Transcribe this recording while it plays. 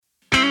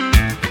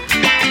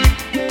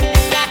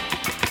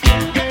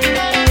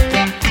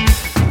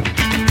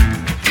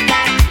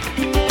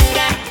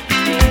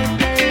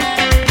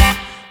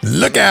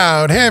Look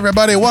out. Hey,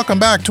 everybody. Welcome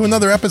back to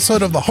another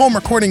episode of the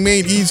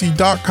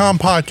HomeRecordingMadeEasy.com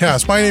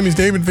podcast. My name is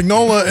David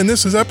Vignola, and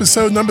this is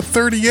episode number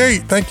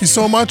 38. Thank you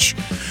so much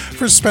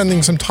for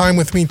spending some time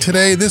with me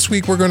today. This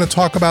week, we're going to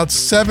talk about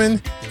 7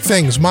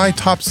 things, my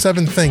top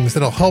 7 things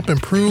that'll help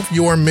improve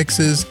your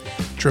mixes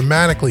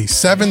dramatically.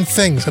 7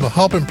 things that'll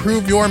help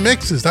improve your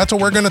mixes. That's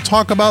what we're going to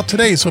talk about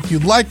today. So if you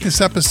like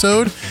this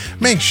episode,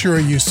 make sure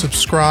you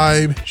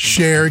subscribe,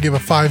 share, give a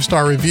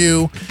 5-star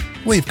review.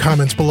 Leave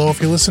comments below if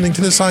you're listening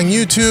to this on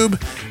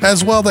YouTube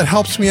as well. That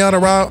helps me out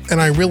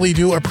and I really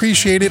do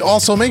appreciate it.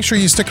 Also, make sure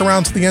you stick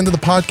around to the end of the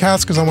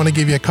podcast because I want to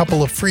give you a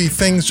couple of free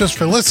things just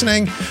for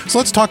listening. So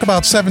let's talk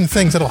about 7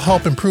 things that'll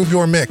help improve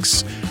your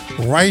mix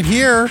right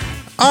here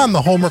on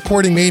the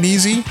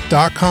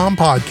HomeRecordingMadeEasy.com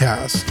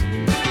podcast.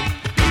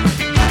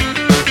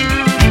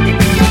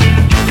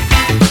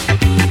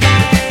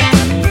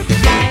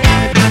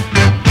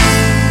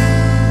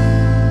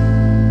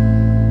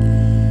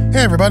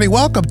 Hey everybody,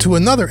 welcome to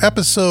another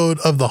episode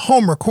of the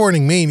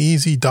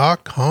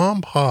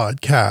HomeRecordingMadeEasy.com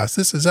podcast.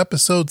 This is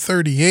episode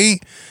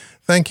 38.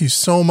 Thank you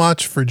so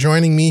much for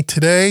joining me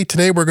today.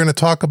 Today we're going to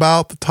talk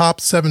about the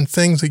top 7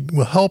 things that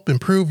will help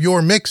improve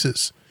your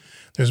mixes.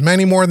 There's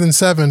many more than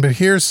 7, but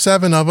here's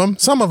 7 of them.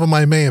 Some of them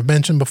I may have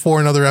mentioned before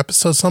in other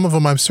episodes. Some of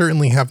them I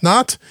certainly have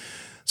not.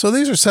 So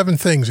these are 7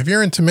 things. If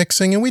you're into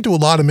mixing, and we do a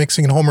lot of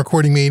mixing in Home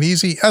Recording Made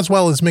Easy, as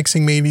well as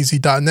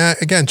mixingmadeeasy.net.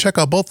 Again, check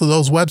out both of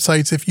those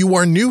websites. If you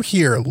are new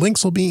here,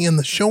 links will be in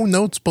the show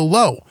notes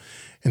below.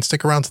 And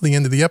stick around to the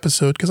end of the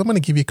episode because I'm going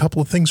to give you a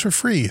couple of things for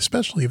free,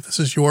 especially if this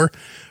is your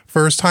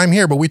first time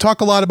here. But we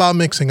talk a lot about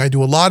mixing. I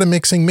do a lot of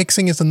mixing.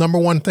 Mixing is the number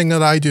one thing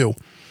that I do.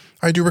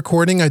 I do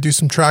recording, I do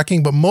some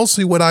tracking, but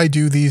mostly what I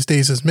do these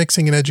days is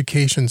mixing and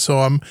education. So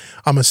I'm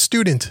a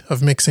student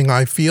of mixing,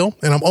 I feel,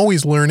 and I'm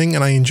always learning,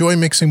 and I enjoy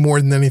mixing more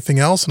than anything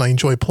else, and I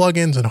enjoy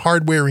plugins and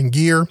hardware and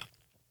gear.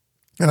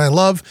 And I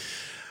love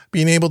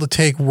being able to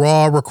take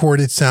raw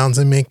recorded sounds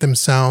and make them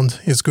sound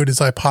as good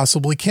as I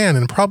possibly can.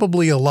 And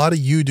probably a lot of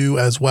you do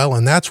as well.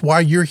 And that's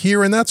why you're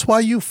here, and that's why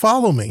you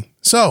follow me.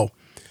 So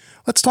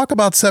let's talk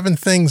about 7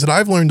 things that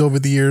I've learned over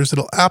the years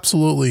that'll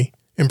absolutely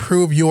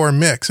improve your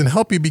mix and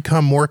help you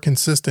become more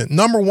consistent.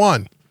 Number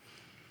 1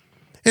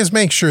 is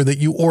make sure that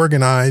you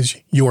organize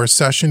your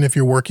session if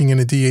you're working in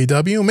a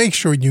DAW. Make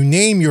sure you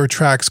name your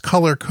tracks,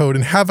 color code,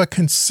 and have a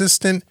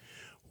consistent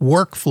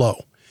workflow.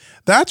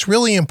 That's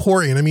really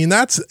important. I mean,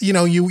 that's,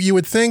 you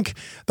would think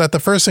that the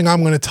first thing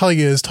I'm going to tell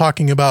you is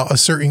talking about a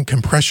certain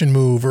compression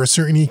move or a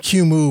certain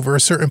EQ move or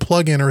a certain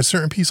plugin or a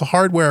certain piece of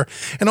hardware,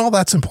 and all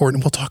that's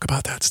important. We'll talk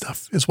about that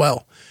stuff as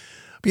well.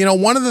 But,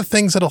 one of the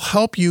things that'll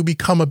help you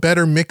become a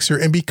better mixer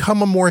and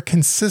become a more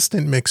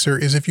consistent mixer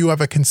is if you have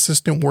a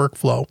consistent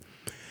workflow.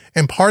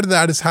 And part of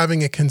that is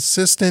having a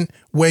consistent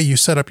way you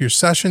set up your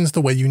sessions,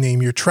 the way you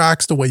name your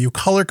tracks, the way you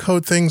color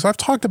code things. I've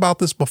talked about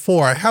this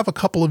before. I have a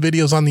couple of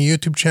videos on the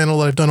YouTube channel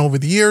that I've done over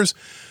the years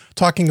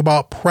talking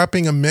about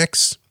prepping a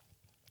mix,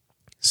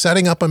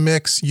 setting up a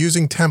mix,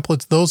 using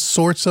templates, those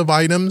sorts of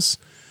items.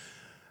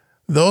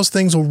 Those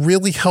things will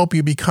really help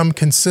you become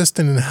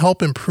consistent and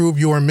help improve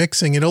your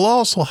mixing. It'll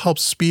also help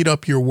speed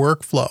up your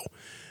workflow.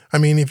 I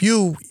mean, if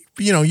you've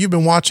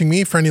been watching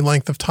me for any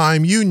length of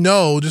time,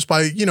 just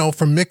by,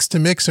 from mix to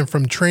mix and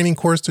from training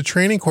course to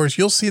training course,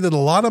 you'll see that a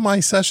lot of my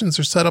sessions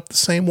are set up the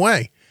same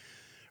way,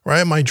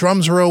 right? My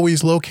drums are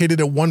always located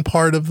at one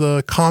part of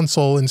the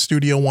console in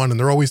Studio One, and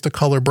they're always the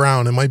color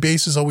brown, and my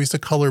bass is always the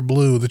color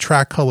blue, the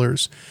track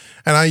colors.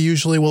 And I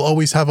usually will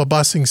always have a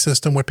busing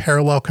system with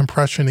parallel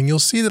compression. And you'll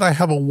see that I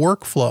have a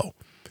workflow.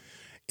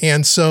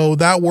 And so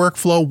that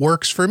workflow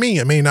works for me.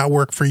 It may not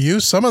work for you.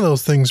 Some of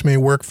those things may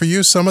work for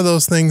you. Some of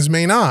those things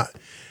may not.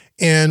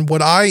 And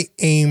what I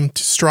aim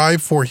to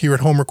strive for here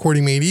at Home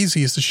Recording Made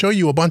Easy is to show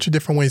you a bunch of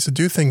different ways to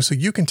do things so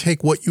you can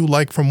take what you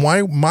like from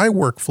my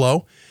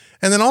workflow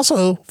and then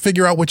also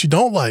figure out what you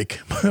don't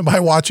like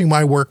by watching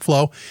my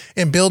workflow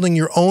and building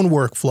your own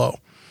workflow.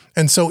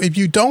 And so if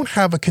you don't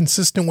have a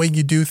consistent way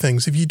you do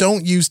things, if you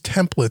don't use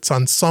templates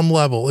on some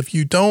level, if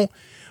you don't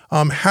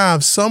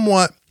have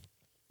somewhat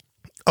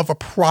of a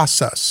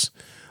process,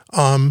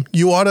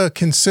 you ought to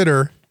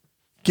consider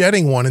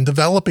getting one and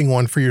developing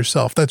one for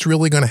yourself. That's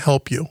really going to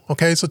help you.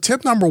 Okay, so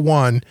tip number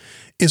 1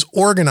 is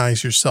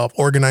organize yourself.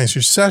 Organize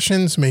your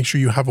sessions. Make sure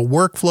you have a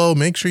workflow.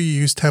 Make sure you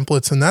use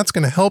templates, and that's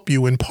going to help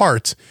you in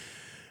part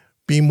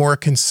be more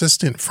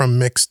consistent from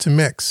mix to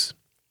mix.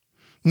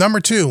 Number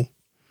 2,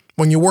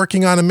 when you're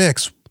working on a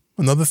mix,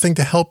 another thing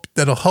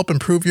that'll help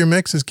improve your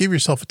mix is give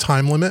yourself a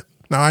time limit.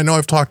 Now, I know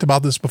I've talked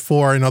about this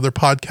before in other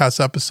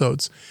podcast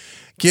episodes.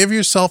 Give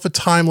yourself a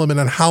time limit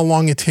on how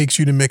long it takes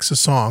you to mix a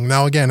song.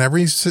 Now, again,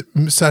 every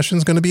session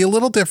is going to be a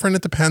little different.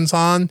 It depends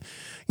on,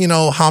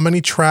 how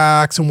many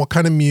tracks and what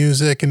kind of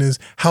music and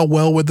how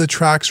well were the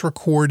tracks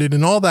recorded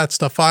and all that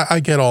stuff. I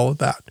get all of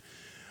that.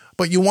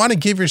 But you want to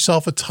give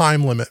yourself a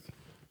time limit.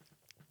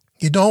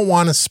 You don't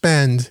want to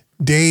spend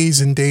days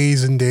and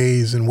days and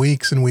days and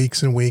weeks and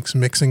weeks and weeks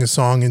mixing a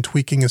song and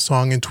tweaking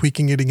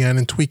it again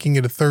and tweaking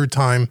it a third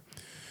time.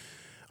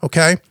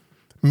 Okay?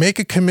 Make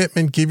a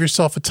commitment. Give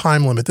yourself a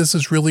time limit. This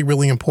is really,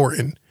 really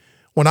important.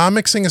 When I'm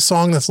mixing a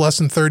song that's less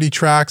than 30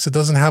 tracks, it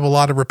doesn't have a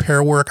lot of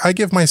repair work, I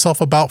give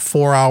myself about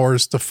 4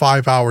 hours to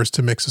 5 hours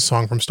to mix a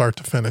song from start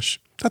to finish.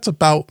 That's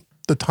about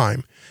the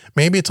time.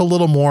 Maybe it's a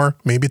little more,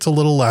 maybe it's a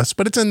little less,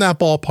 but it's in that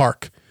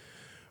ballpark.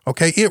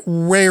 Okay, it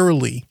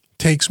rarely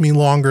takes me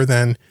longer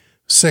than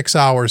 6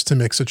 hours to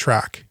mix a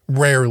track.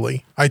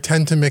 Rarely. I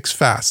tend to mix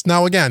fast.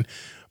 Now, again,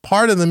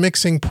 part of the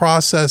mixing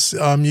process,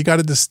 you got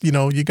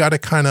to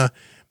kind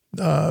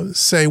of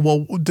say,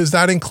 well, does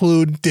that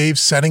include Dave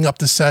setting up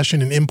the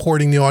session and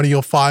importing the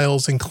audio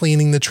files and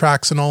cleaning the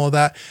tracks and all of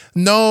that?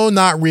 No,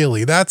 not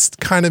really. That's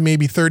kind of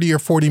maybe 30 or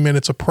 40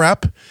 minutes of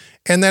prep.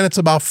 And then it's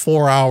about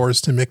 4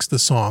 hours to mix the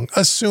song,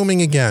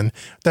 assuming, again,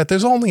 that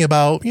there's only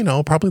about,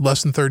 probably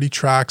less than 30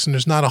 tracks and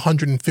there's not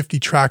 150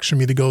 tracks for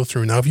me to go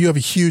through. Now, if you have a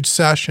huge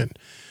session,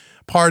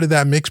 part of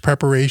that mix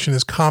preparation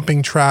is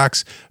comping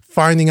tracks,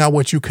 finding out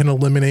what you can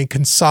eliminate,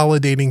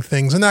 consolidating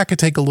things, and that could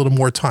take a little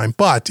more time.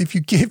 But if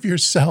you give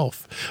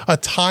yourself a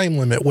time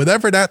limit,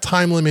 whatever that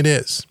time limit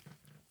is,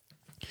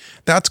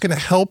 that's going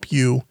to help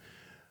you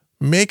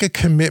make a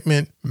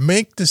commitment,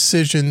 make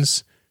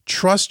decisions,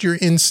 trust your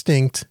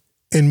instinct,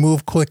 and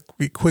move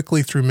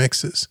quickly through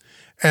mixes.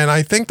 And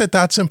I think that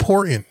that's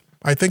important.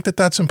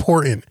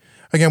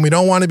 Again, we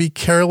don't want to be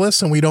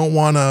careless and we don't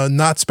want to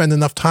not spend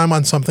enough time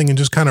on something and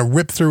just kind of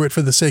rip through it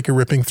for the sake of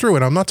ripping through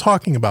it. I'm not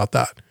talking about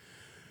that.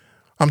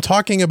 I'm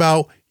talking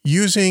about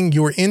using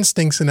your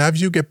instincts, and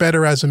as you get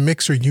better as a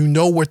mixer, you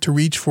know what to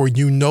reach for.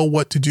 You know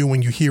what to do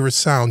when you hear a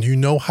sound. You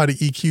know how to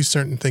EQ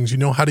certain things. You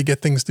know how to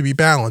get things to be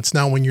balanced.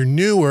 Now, when you're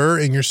newer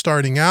and you're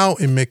starting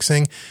out in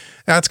mixing,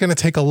 that's going to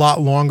take a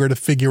lot longer to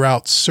figure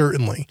out,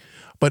 certainly.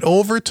 But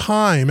over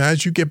time,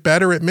 as you get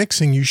better at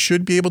mixing, you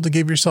should be able to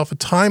give yourself a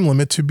time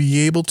limit to be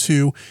able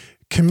to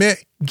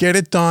commit, get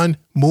it done,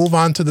 move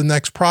on to the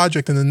next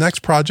project, and the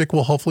next project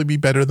will hopefully be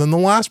better than the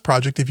last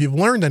project if you've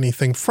learned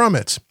anything from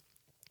it.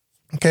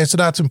 Okay, so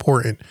that's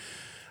important.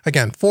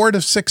 Again, 4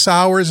 to 6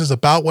 hours is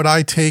about what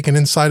I take, and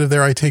inside of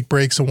there I take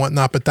breaks and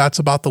whatnot, but that's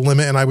about the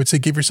limit, and I would say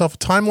give yourself a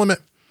time limit.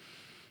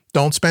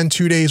 Don't spend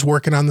 2 days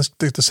working on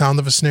the sound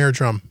of a snare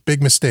drum.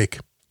 Big mistake,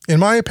 in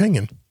my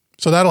opinion.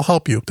 So that'll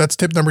help you. That's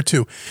tip number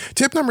 2.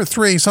 Tip number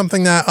 3,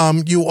 something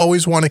that you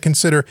always want to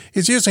consider,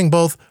 is using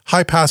both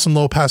high pass and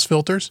low pass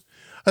filters,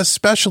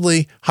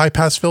 especially high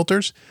pass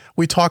filters.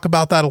 We talk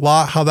about that a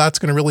lot, how that's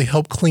going to really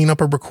help clean up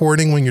a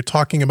recording when you're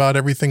talking about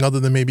everything other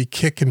than maybe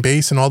kick and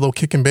bass. And although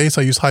kick and bass,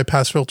 I use high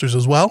pass filters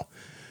as well.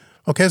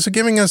 Okay, so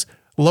giving us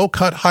low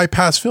cut, high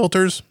pass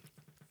filters,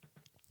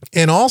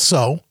 and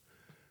also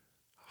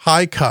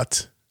high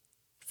cut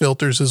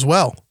filters as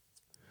well.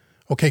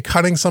 Okay,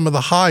 cutting some of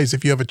the highs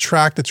if you have a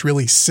track that's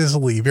really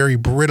sizzly, very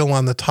brittle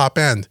on the top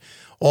end,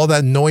 all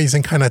that noise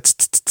and kind of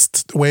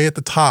way at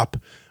the top,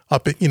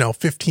 up at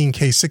 15K,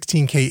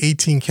 16K,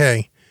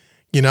 18K,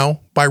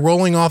 by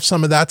rolling off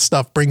some of that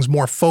stuff brings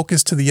more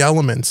focus to the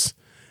elements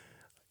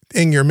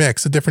in your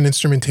mix, a different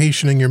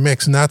instrumentation in your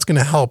mix, and that's going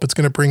to help. It's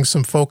going to bring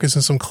some focus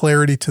and some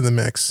clarity to the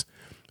mix.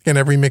 Again,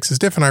 every mix is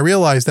different. I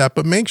realize that,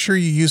 but make sure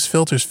you use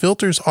filters.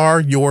 Filters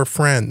are your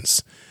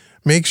friends.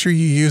 Make sure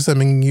you use them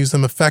and use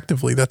them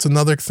effectively. That's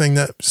another thing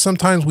that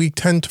sometimes we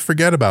tend to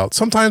forget about.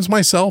 Sometimes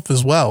myself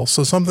as well.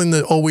 So something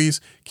to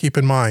always keep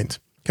in mind.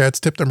 Okay, that's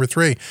tip number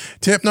 3.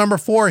 Tip number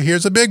 4,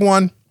 here's a big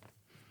one.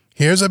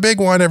 Here's a big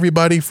one,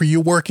 everybody, for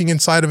you working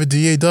inside of a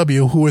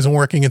DAW. Who isn't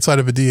working inside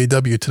of a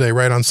DAW today,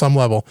 right, on some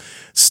level?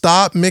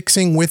 Stop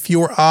mixing with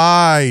your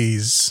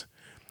eyes,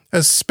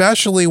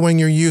 especially when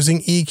you're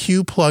using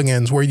EQ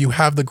plugins where you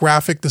have the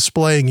graphic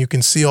display and you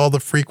can see all the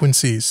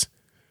frequencies.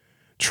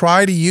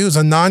 Try to use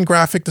a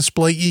non-graphic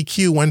display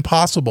EQ when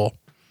possible.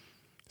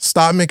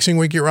 Stop mixing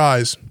with your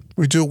eyes.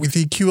 We do it with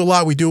EQ a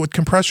lot. We do it with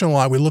compression a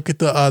lot. We look at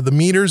the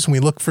meters and we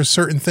look for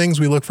certain things.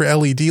 We look for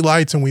LED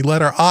lights and we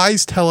let our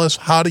eyes tell us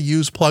how to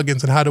use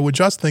plugins and how to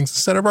adjust things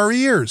instead of our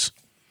ears.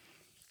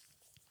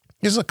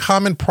 This is a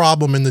common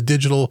problem in the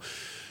digital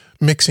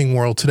mixing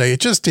world today. It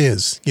just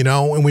is,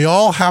 and we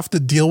all have to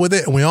deal with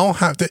it, and we all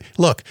have to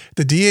look.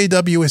 The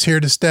DAW is here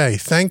to stay.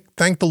 Thank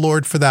the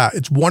Lord for that.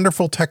 It's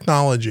wonderful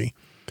technology.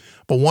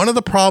 But one of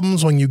the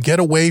problems when you get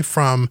away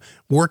from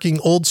working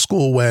old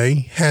school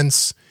way,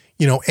 hence,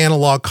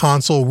 analog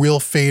console, real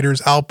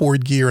faders,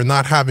 outboard gear, and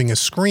not having a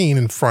screen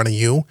in front of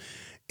you,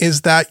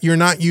 is that you're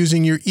not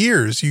using your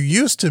ears. You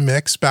used to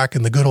mix back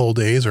in the good old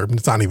days, or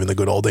it's not even the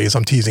good old days,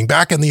 I'm teasing,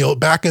 back in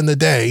the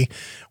day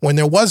when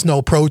there was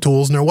no Pro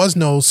Tools and there was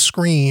no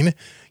screen.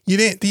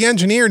 The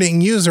engineer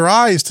didn't use their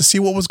eyes to see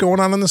what was going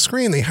on the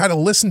screen. They had to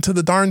listen to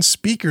the darn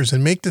speakers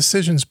and make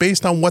decisions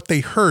based on what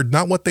they heard,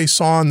 not what they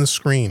saw on the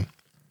screen.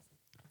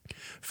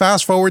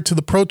 Fast forward to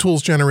the Pro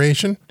Tools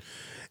generation,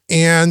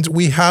 and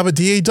we have a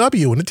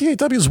DAW, and the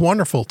DAW is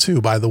wonderful too,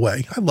 by the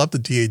way. I love the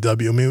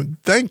DAW. I mean,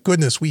 thank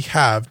goodness we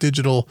have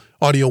digital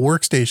audio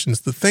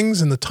workstations, the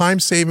things and the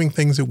time-saving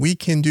things that we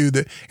can do,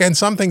 and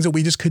some things that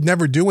we just could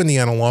never do in the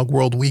analog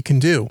world, we can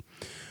do.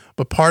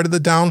 But part of the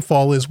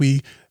downfall is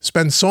we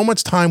spend so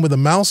much time with a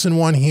mouse in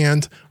one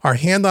hand, our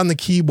hand on the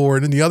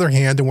keyboard in the other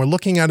hand, and we're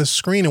looking at a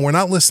screen and we're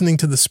not listening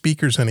to the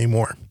speakers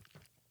anymore.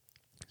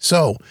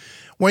 So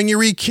when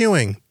you're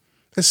EQing,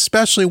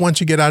 especially once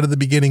you get out of the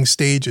beginning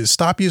stages.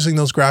 Stop using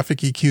those graphic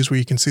EQs where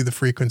you can see the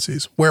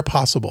frequencies, where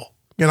possible.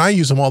 And I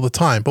use them all the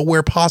time, but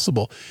where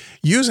possible,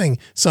 using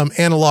some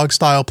analog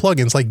style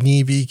plugins like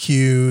Neve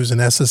EQs and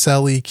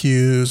SSL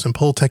EQs and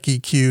Pultec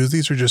EQs.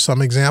 These are just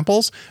some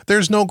examples.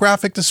 There's no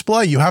graphic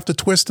display. You have to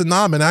twist the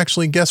knob and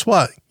actually, guess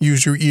what?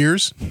 Use your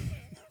ears,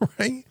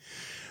 right?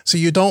 So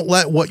you don't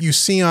let what you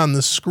see on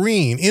the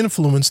screen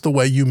influence the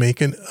way you make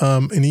an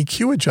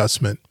EQ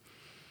adjustment,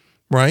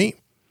 right?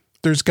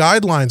 There's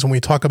guidelines when we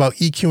talk about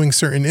EQing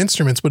certain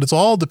instruments, but it's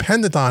all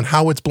dependent on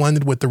how it's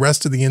blended with the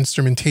rest of the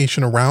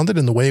instrumentation around it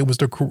and the way it was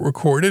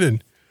recorded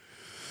and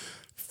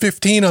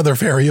 15 other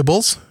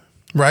variables,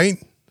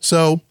 right?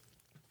 So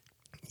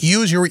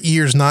use your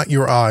ears, not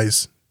your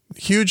eyes.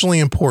 Hugely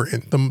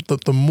important.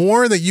 The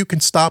more that you can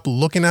stop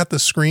looking at the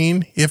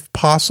screen, if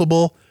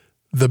possible,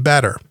 the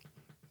better.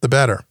 The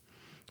better.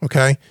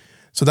 Okay?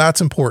 So that's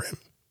important.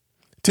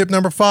 Tip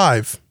number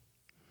 5.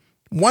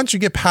 Once you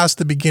get past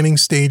the beginning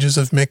stages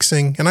of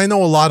mixing, and I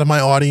know a lot of my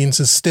audience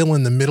is still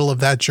in the middle of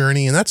that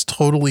journey, and that's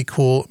totally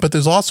cool, but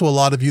there's also a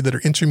lot of you that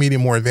are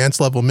intermediate, more advanced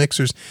level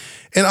mixers.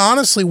 And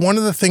honestly, one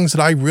of the things that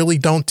I really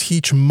don't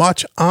teach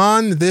much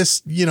on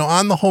this,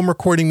 on the Home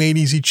Recording Made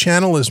Easy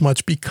channel as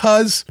much,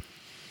 because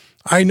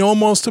I know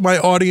most of my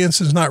audience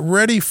is not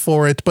ready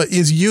for it, but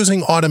is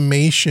using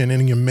automation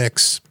in your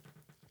mix.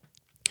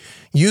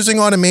 Using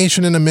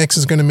automation in a mix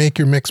is going to make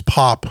your mix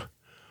pop.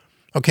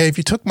 Okay, if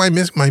you took my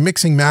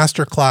mixing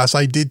master class,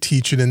 I did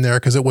teach it in there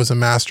because it was a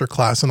master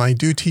class, and I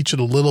do teach it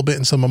a little bit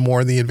in some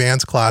more of the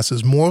advanced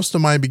classes. Most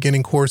of my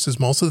beginning courses,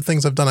 most of the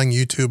things I've done on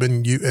YouTube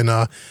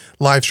and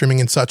live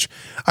streaming and such,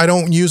 I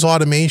don't use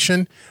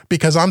automation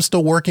because I'm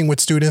still working with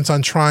students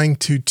on trying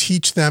to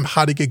teach them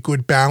how to get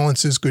good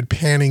balances, good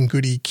panning,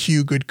 good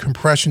EQ, good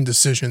compression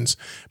decisions.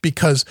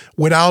 Because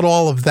without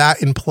all of that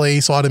in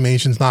place,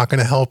 automation's not going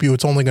to help you.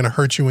 It's only going to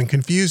hurt you and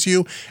confuse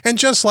you. And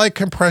just like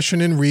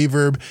compression and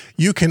reverb,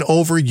 you can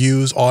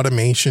overuse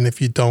automation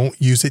if you don't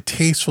use it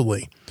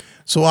tastefully.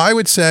 So I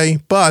would say,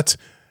 but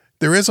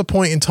there is a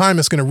point in time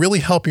that's going to really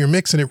help your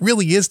mix, and it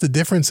really is the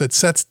difference that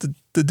sets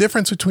the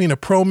difference between a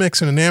pro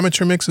mix and an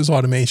amateur mix is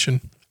automation.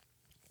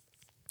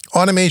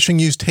 Automation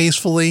used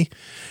tastefully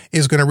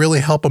is going to really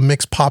help a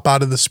mix pop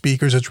out of the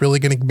speakers. It's really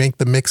going to make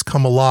the mix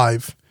come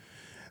alive.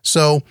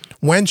 So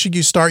when should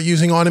you start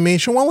using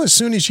automation? Well, as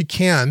soon as you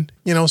can,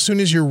 as soon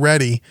as you're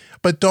ready,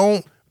 but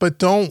don't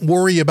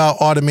worry about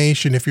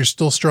automation if you're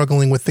still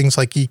struggling with things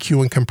like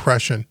EQ and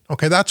compression.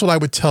 Okay, that's what I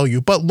would tell you.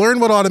 But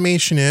learn what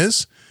automation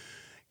is.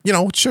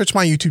 Search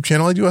my YouTube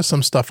channel. I do have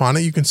some stuff on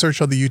it. You can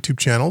search other YouTube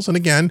channels. And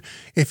again,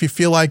 if you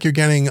feel like you're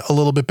getting a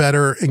little bit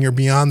better and you're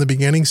beyond the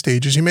beginning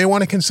stages, you may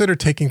want to consider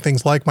taking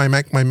things like my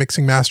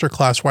mixing master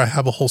class, where I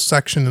have a whole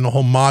section and a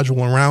whole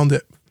module around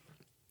it.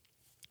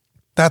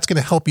 That's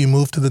going to help you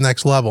move to the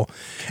next level.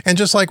 And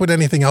just like with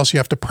anything else, you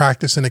have to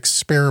practice and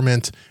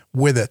experiment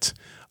with it.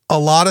 A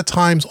lot of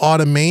times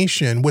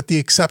automation, with the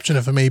exception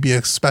of maybe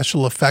a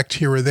special effect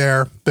here or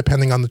there,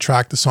 depending on the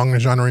track, the song, the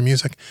genre of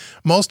music,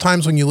 most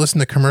times when you listen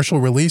to commercial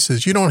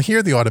releases, you don't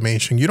hear the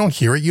automation. You don't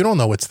hear it. You don't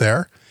know it's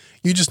there.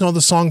 You just know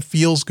the song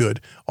feels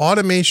good.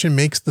 Automation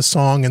makes the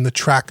song and the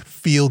track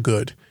feel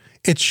good.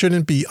 It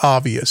shouldn't be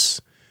obvious.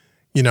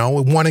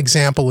 One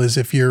example is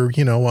if you're,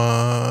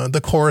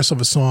 the chorus of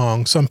a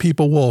song, some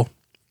people will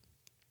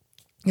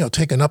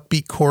take an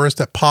upbeat chorus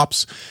that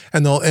pops,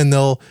 and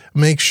they'll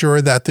make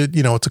sure that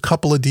it's a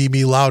couple of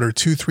dB louder,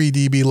 2-3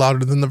 dB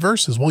louder than the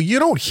verses. Well, you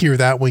don't hear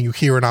that when you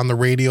hear it on the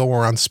radio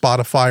or on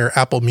Spotify or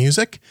Apple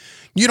Music.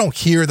 You don't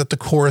hear that the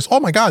chorus, oh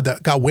my God,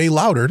 that got way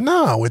louder.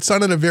 No, it's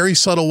done in a very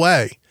subtle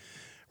way,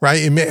 right?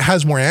 It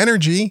has more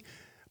energy,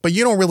 but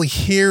you don't really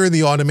hear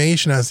the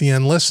automation as the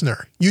end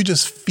listener. You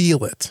just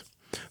feel it.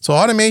 So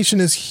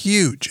automation is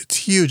huge. It's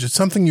huge. It's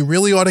something you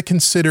really ought to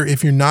consider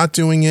if you're not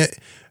doing it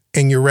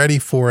and you're ready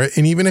for it.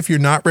 And even if you're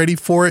not ready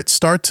for it,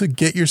 start to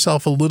get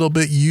yourself a little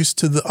bit used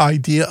to the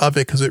idea of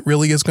it, because it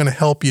really is going to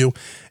help you.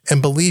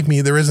 And believe me,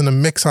 there isn't a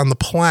mix on the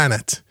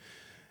planet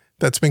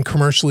that's been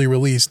commercially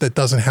released that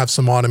doesn't have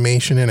some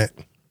automation in it.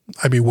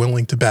 I'd be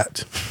willing to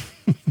bet.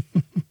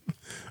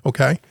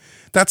 Okay.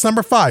 That's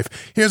number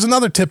 5. Here's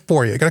another tip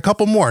for you. I got a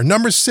couple more.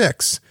 Number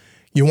 6,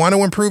 you want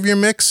to improve your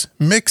mix?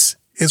 Mix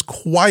as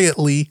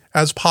quietly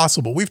as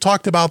possible. We've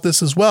talked about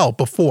this as well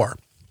before.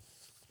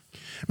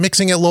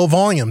 Mixing at low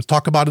volumes,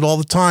 talk about it all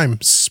the time,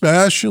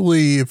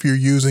 especially if you're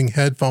using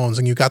headphones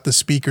and you got the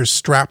speakers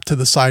strapped to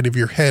the side of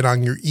your head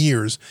on your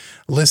ears.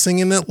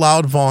 Listening at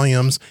loud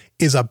volumes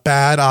is a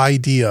bad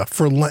idea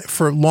for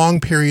long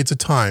periods of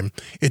time.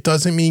 It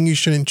doesn't mean you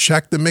shouldn't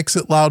check the mix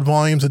at loud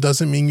volumes. It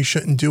doesn't mean you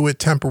shouldn't do it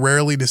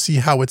temporarily to see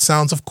how it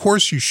sounds. Of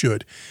course you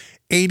should.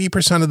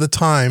 80% of the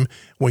time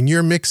when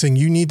you're mixing,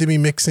 you need to be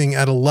mixing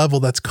at a level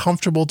that's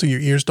comfortable so your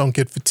ears don't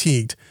get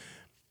fatigued.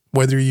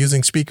 Whether you're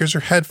using speakers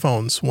or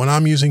headphones. When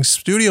I'm using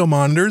studio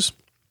monitors,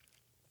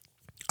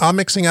 I'm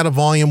mixing at a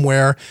volume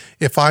where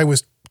if I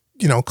was,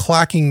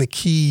 clacking the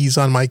keys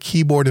on my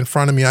keyboard in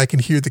front of me, I can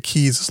hear the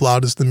keys as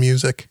loud as the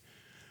music.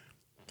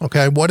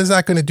 Okay, what is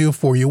that going to do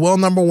for you? Well,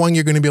 number one,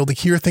 you're going to be able to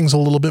hear things a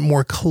little bit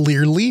more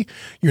clearly.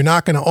 You're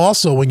not going to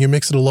also, when you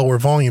mix at a lower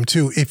volume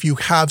too, if you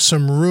have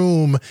some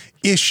room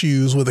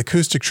issues with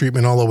acoustic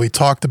treatment, although we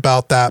talked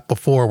about that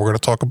before, we're going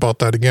to talk about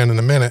that again in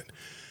a minute.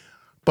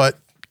 But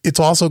it's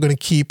also going to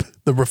keep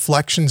the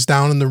reflections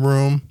down in the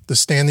room, the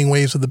standing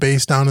waves of the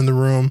bass down in the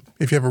room.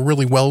 If you have a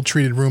really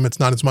well-treated room, it's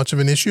not as much of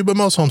an issue, but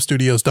most home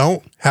studios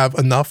don't have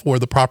enough or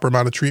the proper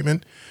amount of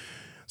treatment.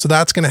 So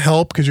that's going to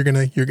help because you're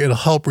going to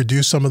help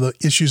reduce some of the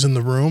issues in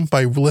the room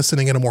by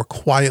listening at a more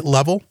quiet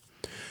level.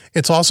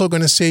 It's also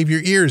going to save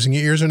your ears, and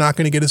your ears are not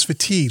going to get as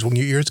fatigued. When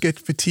your ears get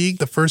fatigued,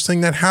 the first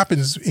thing that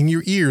happens in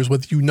your ears,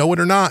 whether you know it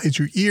or not, is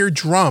your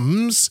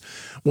eardrums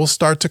will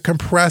start to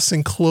compress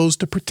and close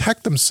to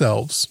protect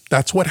themselves.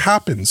 That's what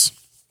happens.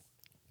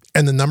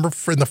 And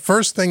the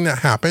first thing that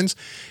happens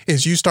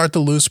is you start to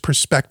lose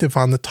perspective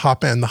on the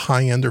top end, the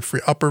high end or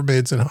upper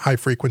mids and high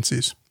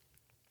frequencies.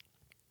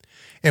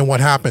 And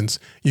what happens?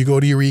 You go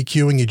to your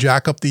EQ and you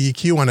jack up the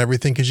EQ on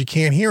everything because you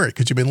can't hear it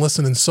because you've been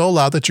listening so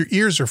loud that your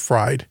ears are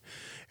fried.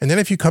 And then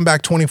if you come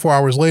back 24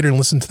 hours later and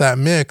listen to that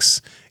mix,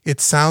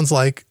 it sounds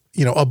like,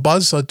 a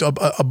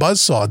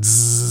buzzsaw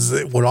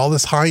zzz, with all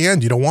this high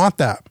end. You don't want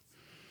that.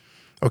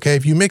 Okay,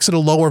 if you mix at a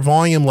lower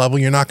volume level,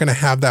 you're not going to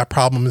have that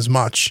problem as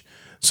much.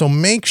 So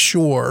make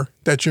sure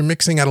that you're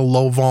mixing at a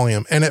low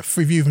volume. And if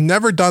you've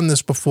never done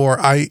this before,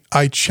 I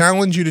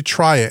challenge you to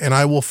try it. And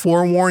I will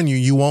forewarn you,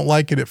 you won't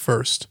like it at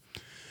first.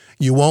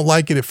 You won't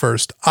like it at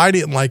first. I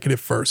didn't like it at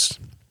first.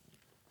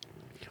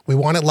 We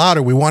want it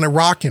louder. We want it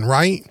rocking,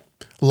 right?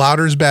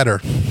 Louder's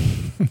better.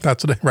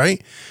 That's what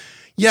right?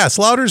 Yes,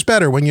 louder's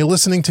better when you're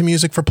listening to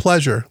music for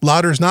pleasure.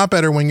 Louder's not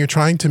better when you're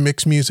trying to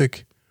mix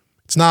music.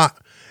 It's not.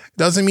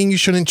 Doesn't mean you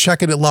shouldn't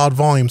check it at loud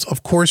volumes.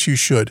 Of course you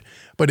should.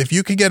 But if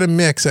you could get a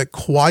mix at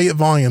quiet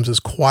volumes, as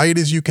quiet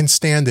as you can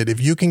stand it, if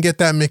you can get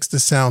that mix to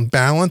sound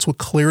balanced with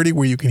clarity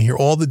where you can hear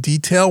all the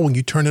detail, when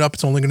you turn it up,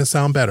 it's only going to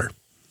sound better.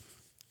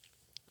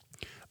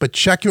 But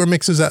check your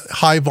mixes at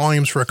high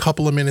volumes for a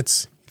couple of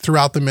minutes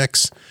throughout the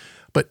mix.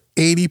 But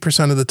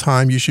 80% of the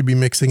time, you should be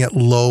mixing at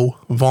low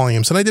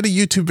volumes. And I did a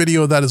YouTube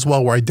video of that as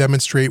well, where I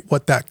demonstrate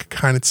what that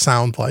kind of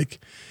sound like.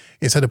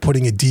 Instead of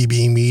putting a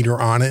dB meter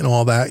on it and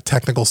all that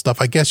technical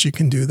stuff. I guess you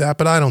can do that,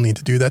 but I don't need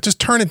to do that. Just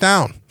turn it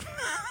down.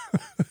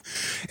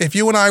 If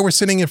you and I were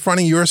sitting in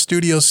front of your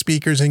studio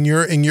speakers in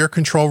your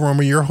control room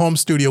or your home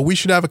studio, we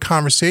should have a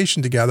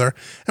conversation together,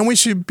 and we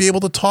should be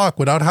able to talk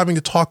without having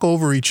to talk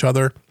over each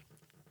other.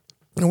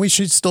 And we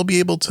should still be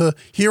able to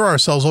hear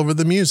ourselves over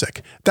the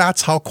music.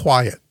 That's how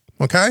quiet,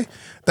 okay?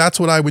 That's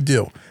what I would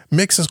do.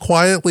 Mix as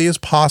quietly as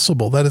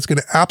possible. That is going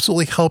to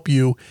absolutely help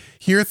you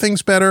hear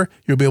things better.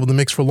 You'll be able to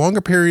mix for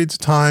longer periods of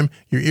time.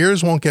 Your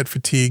ears won't get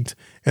fatigued,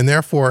 and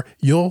therefore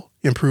you'll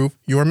improve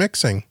your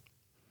mixing.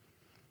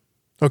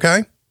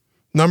 Okay?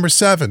 Number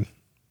 7.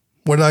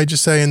 What did I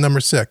just say in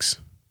number 6?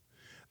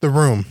 The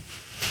room.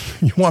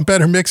 You want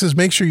better mixes?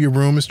 Make sure your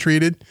room is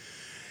treated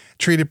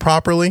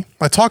properly.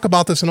 I talk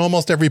about this in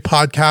almost every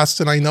podcast,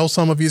 and I know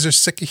some of you are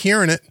sick of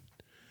hearing it,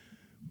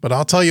 but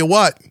I'll tell you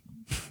what,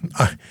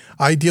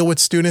 I deal with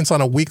students on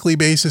a weekly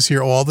basis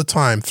here all the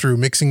time through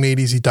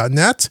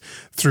mixingmadeeasy.net,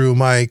 through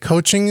my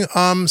coaching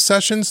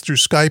sessions, through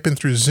Skype and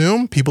through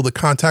Zoom, people that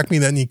contact me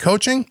that need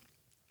coaching,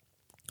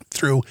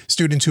 through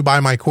students who buy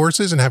my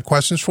courses and have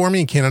questions for me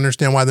and can't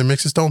understand why their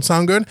mixes don't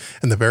sound good.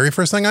 And the very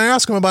first thing I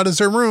ask them about is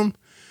their room.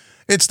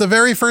 It's the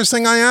very first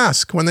thing I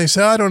ask when they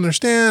say, I don't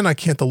understand. I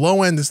can't, the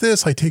low end is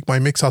this. I take my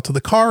mix out to the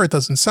car. It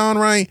doesn't sound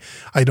right.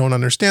 I don't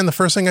understand. The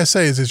first thing I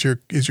say is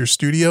your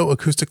studio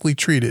acoustically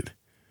treated?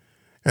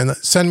 And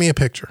send me a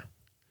picture.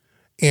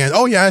 And,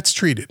 oh yeah, it's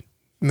treated.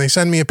 And they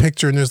send me a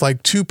picture and there's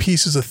like 2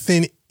 pieces of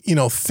thin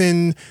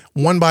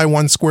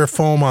 1x1 square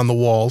foam on the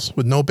walls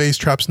with no bass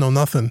traps, no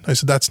nothing. I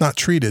said, that's not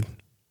treated.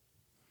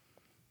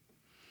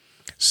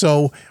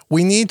 So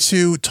we need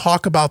to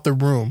talk about the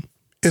room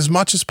as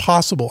much as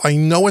possible. I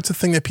know it's a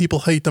thing that people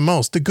hate the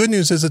most. The good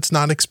news is it's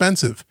not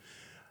expensive.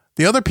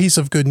 The other piece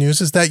of good news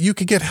is that you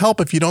could get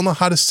help if you don't know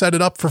how to set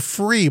it up for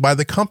free by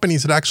the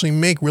companies that actually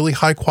make really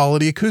high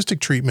quality acoustic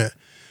treatment,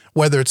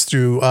 whether it's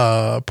through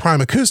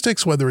Prime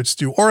Acoustics, whether it's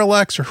through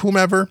Auralex or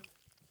whomever.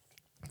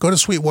 Go to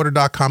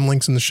sweetwater.com,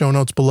 links in the show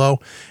notes below,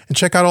 and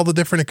check out all the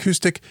different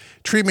acoustic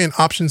treatment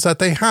options that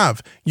they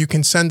have. You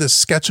can send a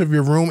sketch of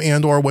your room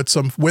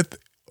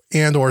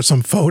or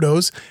some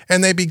photos,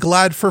 and they'd be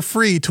glad for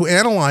free to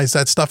analyze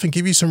that stuff and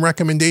give you some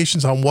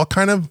recommendations on what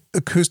kind of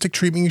acoustic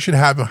treatment you should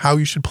have and how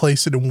you should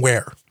place it and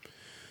where.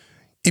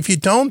 If you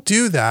don't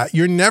do that,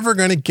 you're never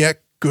going to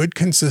get good,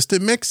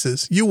 consistent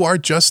mixes. You are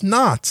just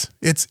not.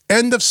 It's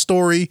end of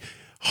story,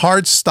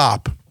 hard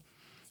stop.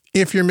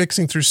 If you're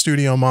mixing through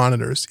studio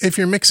monitors, if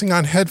you're mixing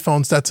on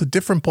headphones, that's a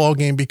different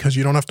ballgame because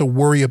you don't have to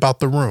worry about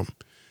the room.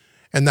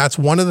 And that's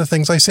one of the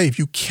things I say. If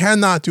you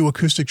cannot do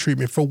acoustic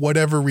treatment for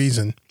whatever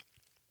reason,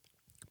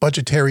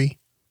 budgetary,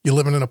 you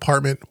live in an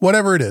apartment,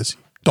 whatever it is,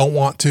 don't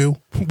want to,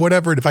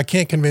 whatever it, if I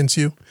can't convince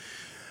you,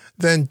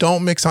 then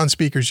don't mix on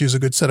speakers. Use a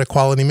good set of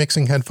quality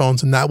mixing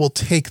headphones, and that will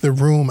take the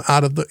room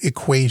out of the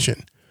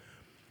equation.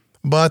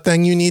 But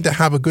then you need to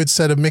have a good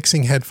set of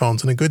mixing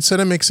headphones, and a good set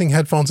of mixing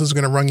headphones is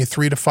going to run you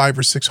 $300 to $500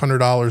 or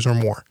 $600 or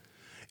more.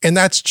 And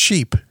that's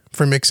cheap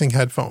for mixing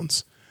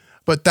headphones,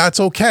 but that's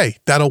okay.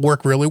 That'll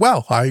work really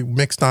well. I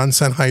mixed on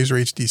Sennheiser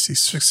HDC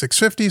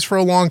 650s for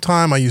a long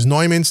time. I use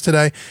Neumann's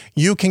today.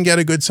 You can get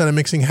a good set of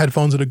mixing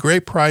headphones at a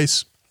great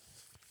price,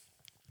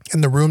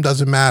 and the room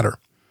doesn't matter.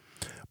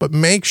 But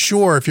make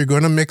sure if you're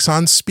going to mix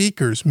on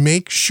speakers,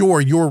 make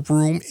sure your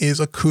room is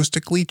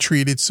acoustically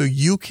treated so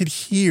you could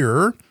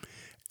hear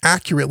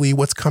accurately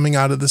what's coming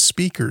out of the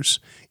speakers.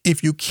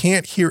 If you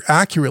can't hear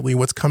accurately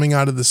what's coming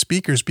out of the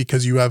speakers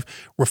because you have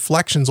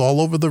reflections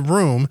all over the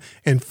room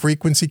and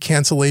frequency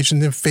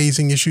cancellation and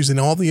phasing issues and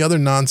all the other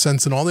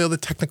nonsense and all the other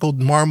technical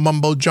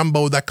mumbo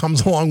jumbo that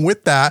comes along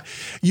with that,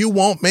 you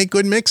won't make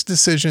good mix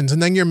decisions,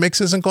 and then your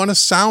mix isn't going to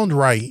sound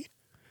right.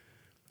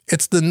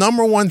 It's the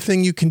number one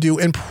thing you can do,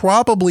 and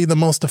probably the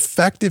most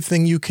effective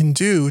thing you can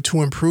do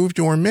to improve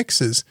your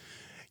mixes.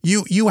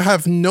 You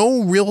have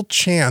no real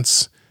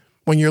chance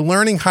when you're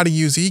learning how to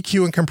use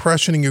EQ and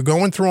compression, and you're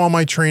going through all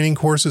my training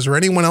courses or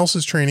anyone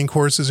else's training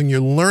courses, and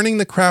you're learning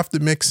the craft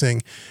of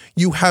mixing.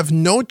 You have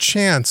no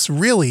chance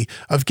really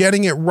of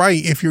getting it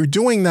right if you're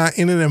doing that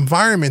in an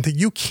environment that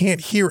you can't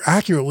hear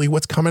accurately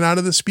what's coming out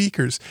of the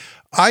speakers.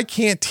 I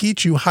can't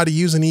teach you how to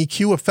use an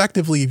EQ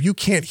effectively if you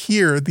can't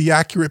hear the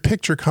accurate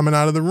picture coming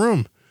out of the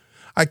room.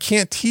 I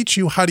can't teach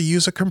you how to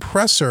use a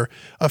compressor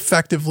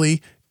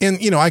effectively. And,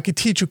 I could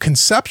teach you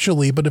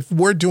conceptually, but if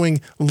we're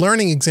doing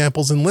learning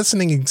examples and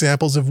listening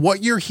examples, if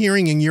what you're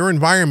hearing in your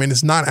environment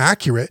is not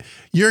accurate,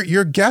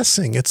 you're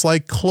guessing. It's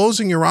like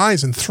closing your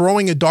eyes and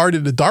throwing a dart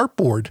at a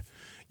dartboard.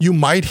 You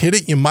might hit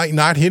it, you might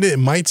not hit it, it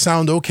might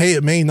sound okay,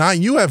 it may not.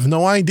 You have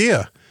no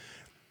idea.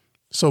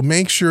 So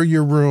make sure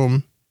your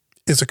room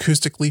is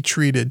acoustically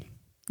treated,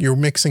 your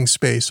mixing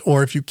space.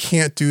 Or if you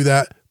can't do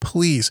that,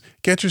 please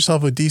get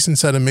yourself a decent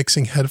set of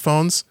mixing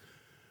headphones,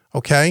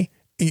 okay?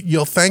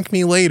 You'll thank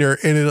me later,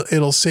 and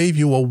it'll save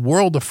you a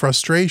world of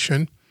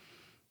frustration.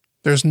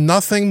 There's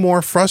nothing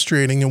more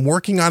frustrating than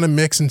working on a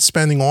mix and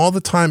spending all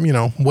the time,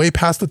 way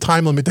past the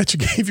time limit that you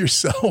gave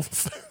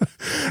yourself.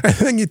 And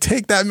then you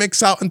take that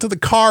mix out into the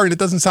car and it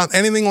doesn't sound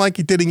anything like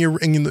you did in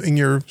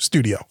your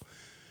studio.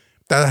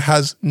 That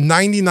has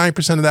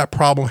 99% of that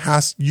problem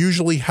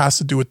usually has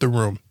to do with the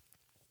room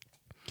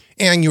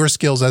and your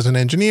skills as an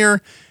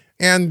engineer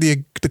and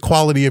the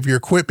quality of your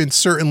equipment,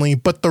 certainly,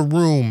 but the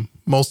room,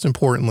 most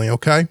importantly,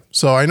 okay?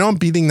 So I know I'm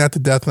beating that to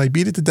death, and I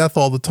beat it to death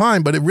all the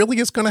time, but it really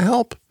is going to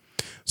help.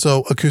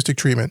 So acoustic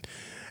treatment.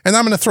 And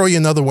I'm going to throw you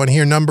another one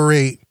here, number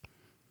 8.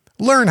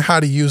 Learn how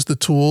to use the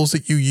tools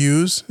that you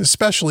use,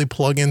 especially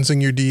plugins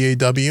in your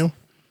DAW.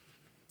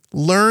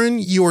 Learn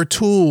your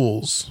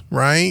tools,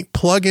 right?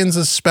 Plugins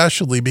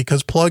especially,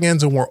 because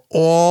plugins, and we're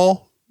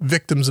all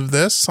victims of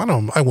this.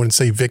 I wouldn't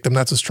say victim.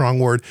 That's a strong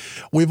word.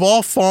 We've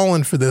all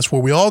fallen for this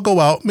where we all go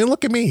out. I mean,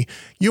 look at me.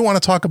 You want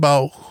to talk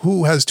about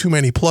who has too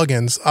many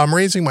plugins. I'm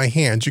raising my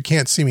hands. You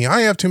can't see me.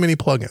 I have too many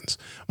plugins.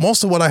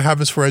 Most of what I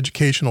have is for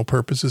educational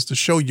purposes to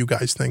show you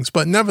guys things.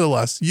 But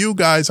nevertheless, you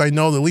guys, I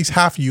know at least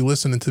half of you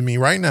listening to me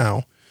right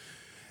now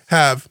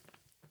have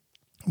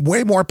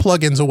way more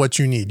plugins than what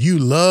you need. You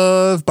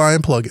love buying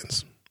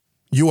plugins.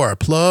 You are a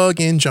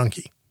plug-in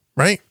junkie,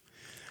 right?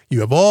 You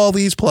have all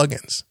these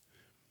plugins.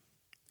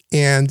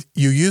 And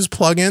you use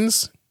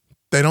plugins,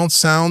 they don't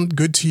sound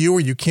good to you, or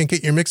you can't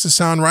get your mix to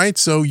sound right.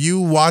 So you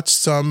watch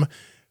some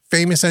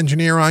famous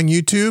engineer on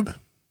YouTube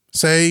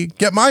say,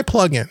 get my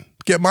plugin,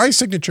 get my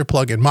signature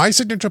plugin. My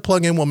signature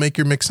plugin will make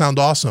your mix sound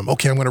awesome.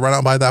 Okay, I'm going to run out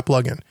and buy that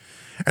plugin.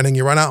 And then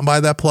you run out and buy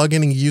that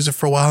plugin and you use it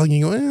for a while and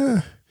you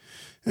go,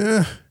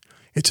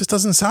 it just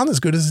doesn't sound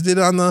as good as it did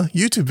on the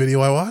YouTube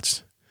video I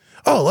watched.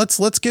 Oh, let's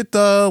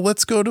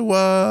go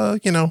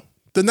to,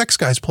 the next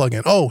guy's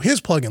plugin. Oh,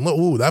 his plugin.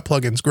 Ooh, that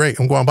plugin's great.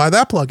 I'm going to buy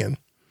that plugin.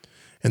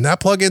 And that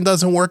plugin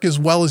doesn't work as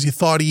well as you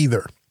thought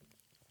either.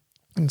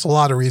 There's a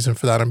lot of reason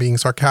for that. I'm being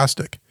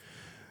sarcastic.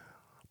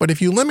 But if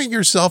you limit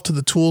yourself to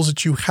the tools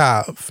that you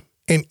have,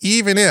 and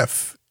even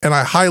if, and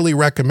I highly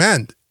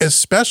recommend,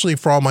 especially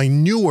for all my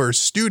newer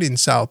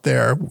students out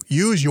there,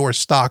 use your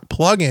stock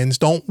plugins.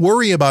 Don't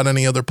worry about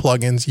any other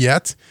plugins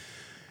yet,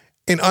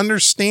 and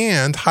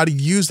understand how to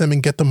use them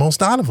and get the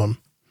most out of them.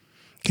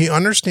 Okay,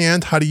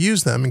 understand how to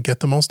use them and get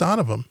the most out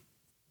of them.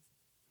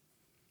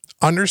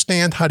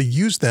 Understand how to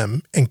use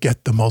them and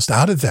get the most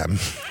out of them.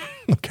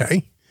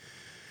 Okay?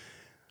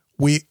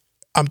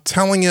 I'm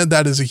telling you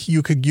that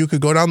you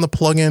could go down the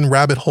plugin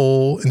rabbit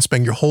hole and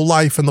spend your whole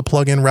life in the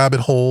plugin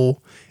rabbit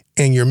hole,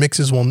 and your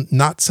mixes will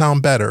not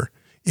sound better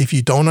if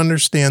you don't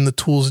understand the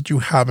tools that you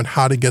have and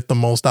how to get the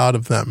most out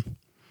of them.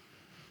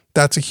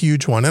 That's a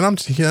huge one. And I'm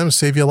going to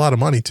save you a lot of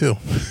money too,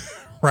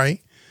 right?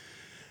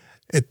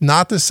 It's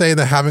not to say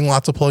that having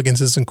lots of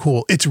plugins isn't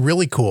cool. It's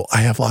really cool.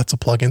 I have lots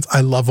of plugins.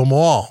 I love them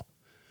all,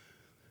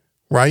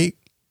 right?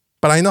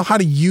 But I know how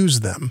to use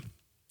them.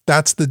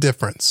 That's the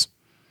difference.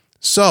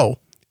 So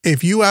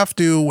if you have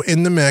to,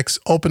 in the mix,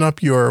 open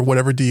up your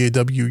whatever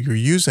DAW you're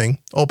using,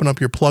 open up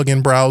your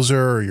plugin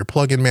browser or your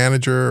plugin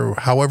manager or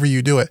however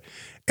you do it,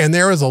 And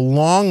there is a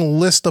long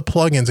list of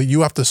plugins that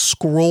you have to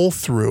scroll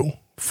through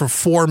for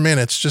 4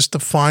 minutes just to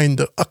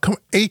find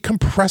a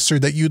compressor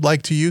that you'd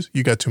like to use.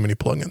 You got too many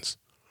plugins.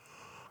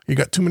 You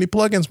got too many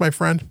plugins, my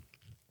friend.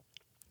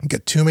 You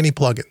got too many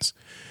plugins.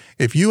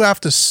 If you have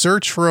to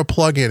search for a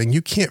plugin and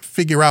you can't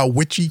figure out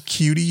which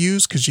EQ to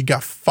use because you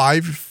got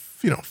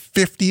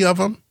 50 of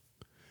them,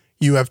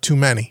 you have too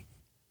many.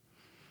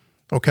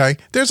 Okay?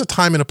 There's a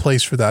time and a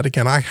place for that.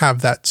 Again, I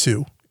have that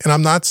too. And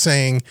I'm not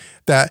saying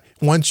that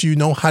once you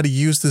know how to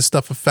use this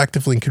stuff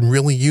effectively and can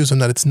really use them,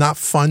 that it's not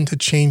fun to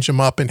change them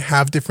up and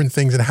have different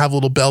things and have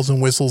little bells and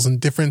whistles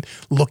and different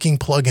looking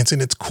plugins and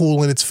it's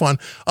cool and it's fun.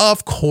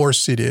 Of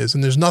course it is.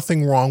 And there's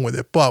nothing wrong with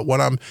it. But what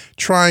I'm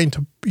trying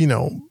to,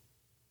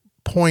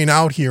 point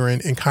out here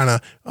and kind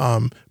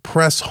of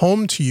press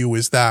home to you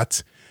is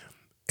that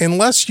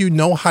unless you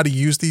know how to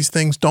use these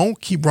things, don't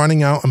keep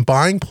running out and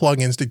buying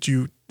plugins that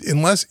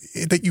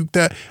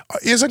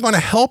isn't going to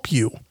help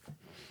you.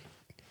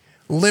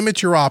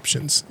 Limit your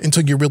options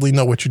until you really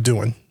know what you're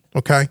doing.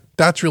 Okay?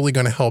 That's really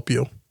going to help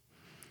you.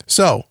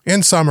 So,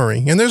 in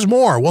summary, and there's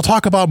more. We'll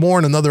talk about more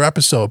in another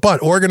episode,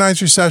 but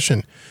organize your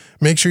session.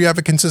 Make sure you have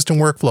a consistent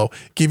workflow.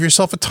 Give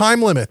yourself a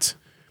time limit.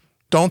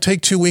 Don't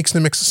take 2 weeks to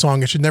mix a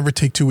song. It should never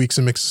take 2 weeks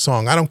to mix a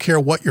song. I don't care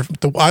what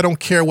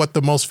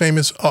the most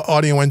famous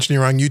audio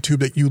engineer on YouTube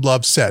that you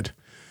love said.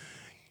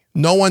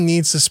 No one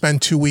needs to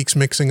spend 2 weeks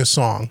mixing a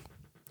song.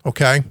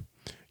 Okay?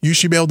 You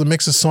should be able to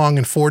mix a song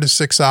in 4 to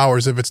 6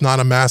 hours if it's not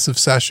a massive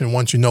session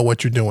once you know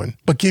what you're doing.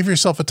 But give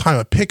yourself a time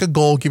limit. Pick a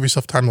goal, give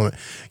yourself a time limit.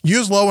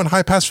 Use low and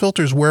high pass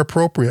filters where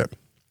appropriate.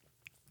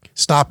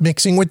 Stop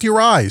mixing with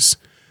your eyes.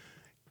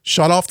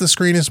 Shut off the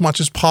screen as much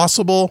as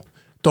possible.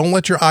 Don't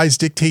let your eyes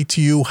dictate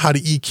to you how to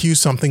EQ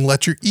something.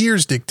 Let your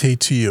ears dictate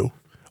to you.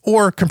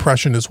 Or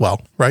compression as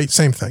well, right?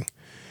 Same thing.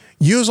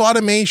 Use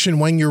automation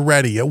when you're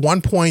ready. At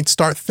one point,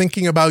 start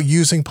thinking about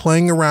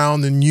playing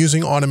around and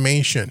using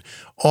automation.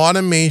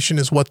 Automation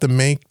is what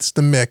makes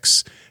the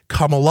mix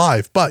come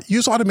alive. But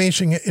use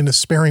automation in a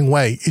sparing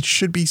way. It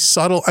should be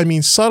subtle.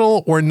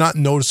 Subtle or not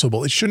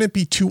noticeable. It shouldn't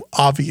be too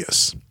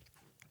obvious.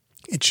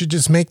 It should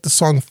just make the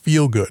song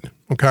feel good,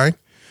 okay?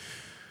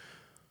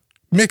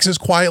 Mix as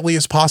quietly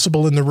as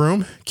possible in the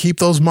room. Keep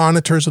those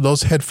monitors or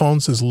those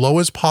headphones as low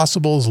as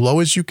possible, as low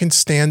as you can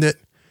stand it.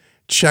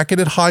 Check it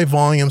at high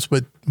volumes,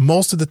 but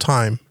most of the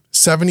time,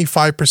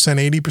 75%,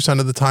 80%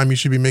 of the time, you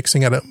should be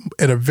mixing at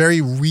a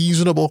very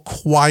reasonable,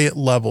 quiet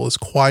level, as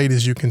quiet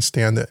as you can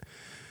stand it.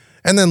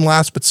 And then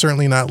last but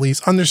certainly not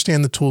least,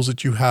 understand the tools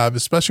that you have,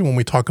 especially when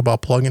we talk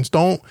about plugins.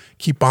 Don't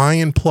keep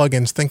buying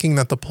plugins thinking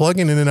that the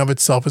plugin in and of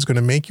itself is going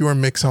to make your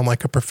mix sound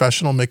like a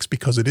professional mix,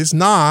 because it is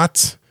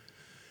not.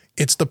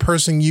 It's the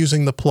person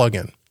using the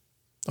plugin.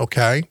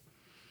 Okay?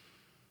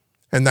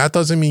 And that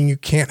doesn't mean you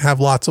can't have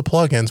lots of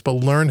plugins, but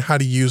learn how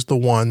to use the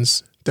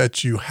ones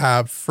that you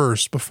have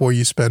first before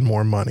you spend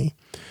more money.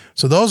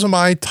 So those are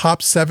my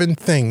top 7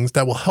 things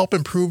that will help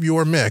improve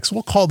your mix.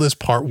 We'll call this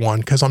part 1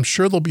 because I'm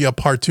sure there'll be a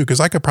part 2 because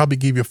I could probably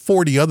give you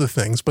 40 other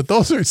things, but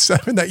those are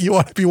 7 that you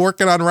ought to be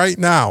working on right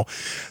now.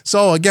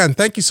 So again,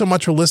 thank you so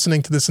much for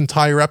listening to this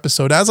entire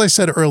episode. As I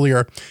said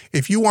earlier,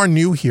 if you are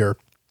new here,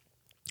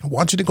 I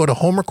want you to go to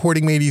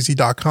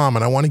homerecordingmadeeasy.com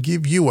and I want to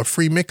give you a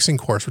free mixing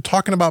course. We're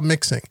talking about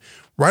mixing.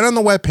 Right on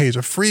the webpage,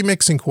 a free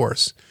mixing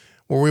course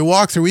where we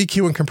walk through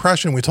EQ and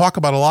compression. We talk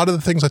about a lot of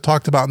the things I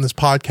talked about in this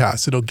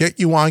podcast. It'll get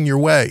you on your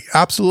way.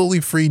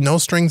 Absolutely free, no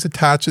strings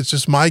attached. It's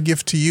just my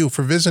gift to you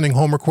for visiting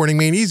Home Recording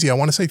Made Easy. I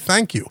want to say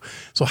thank you.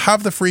 So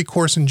have the free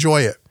course,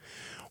 enjoy it.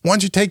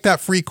 Once you take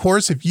that free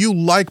course, if you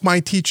like my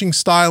teaching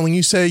style and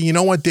you say, you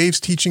know what, Dave's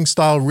teaching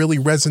style really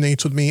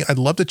resonates with me, I'd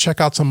love to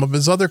check out some of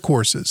his other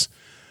courses.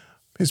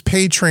 His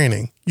paid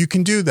training. You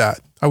can do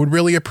that. I would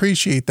really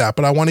appreciate that,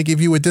 but I want to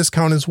give you a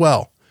discount as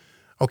well.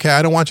 Okay,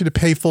 I don't want you to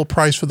pay full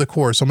price for the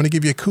course. I'm going to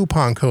give you a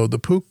coupon code. The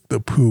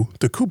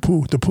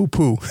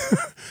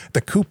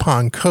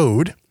coupon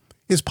code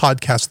is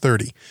podcast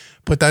 30.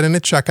 Put that in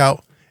at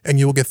checkout and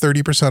you will get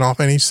 30% off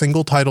any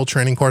single title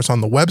training course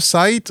on the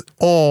website.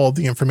 All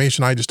the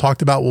information I just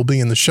talked about will be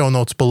in the show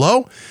notes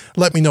below.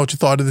 Let me know what you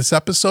thought of this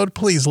episode.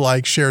 Please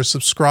like, share,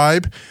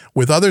 subscribe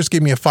with others.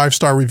 Give me a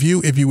 5-star review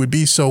if you would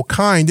be so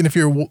kind. And if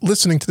you're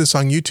listening to this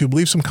on YouTube,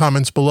 leave some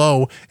comments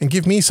below and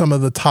give me some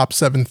of the top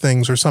 7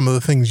 things or some of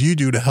the things you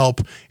do to help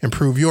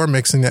improve your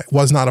mixing that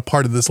was not a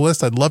part of this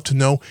list. I'd love to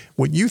know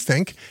what you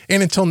think.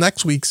 And until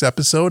next week's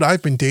episode,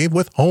 I've been Dave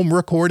with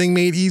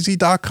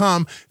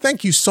HomeRecordingMadeEasy.com.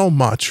 Thank you so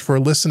much for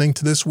listening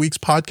to this week's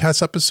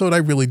podcast episode. I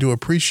really do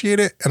appreciate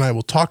it, and I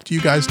will talk to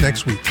you guys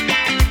next week.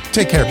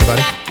 Take care,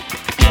 everybody.